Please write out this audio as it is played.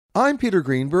I'm Peter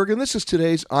Greenberg, and this is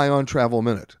today's Eye on Travel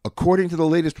Minute. According to the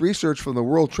latest research from the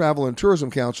World Travel and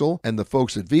Tourism Council and the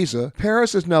folks at Visa,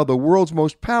 Paris is now the world's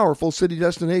most powerful city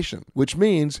destination, which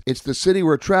means it's the city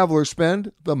where travelers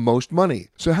spend the most money.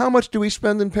 So how much do we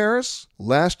spend in Paris?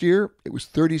 Last year, it was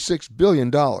 $36 billion.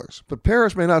 But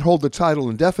Paris may not hold the title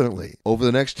indefinitely. Over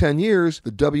the next 10 years,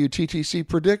 the WTTC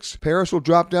predicts Paris will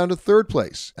drop down to third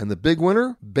place, and the big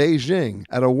winner, Beijing,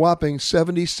 at a whopping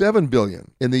 $77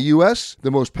 billion. In the U.S.,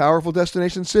 the most powerful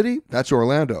destination city? That's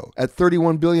Orlando. At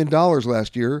 $31 billion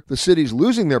last year, the cities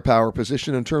losing their power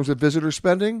position in terms of visitor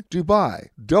spending? Dubai,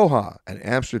 Doha, and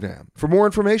Amsterdam. For more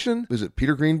information, visit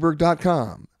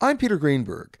petergreenberg.com. I'm Peter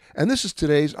Greenberg, and this is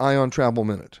today's Eye on Travel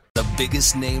Minute. The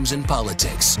biggest names in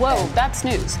politics. Whoa, that's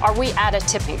news. Are we at a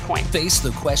tipping point? Face the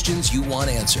questions you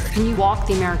want answered. Can you walk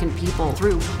the American people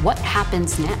through what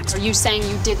happens next? Are you saying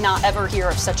you did not ever hear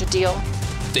of such a deal?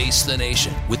 Face the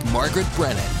Nation with Margaret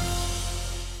Brennan.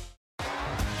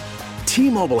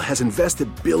 T-Mobile has invested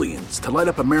billions to light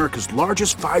up America's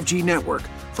largest 5G network,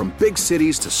 from big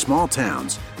cities to small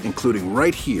towns, including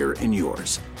right here in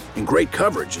yours. And great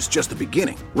coverage is just the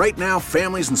beginning. Right now,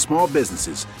 families and small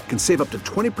businesses can save up to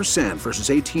 20% versus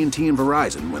AT&T and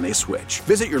Verizon when they switch.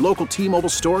 Visit your local T-Mobile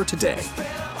store today.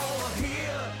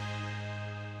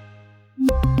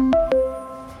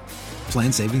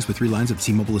 Plan savings with 3 lines of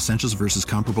T-Mobile Essentials versus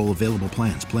comparable available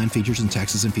plans. Plan features and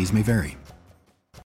taxes and fees may vary.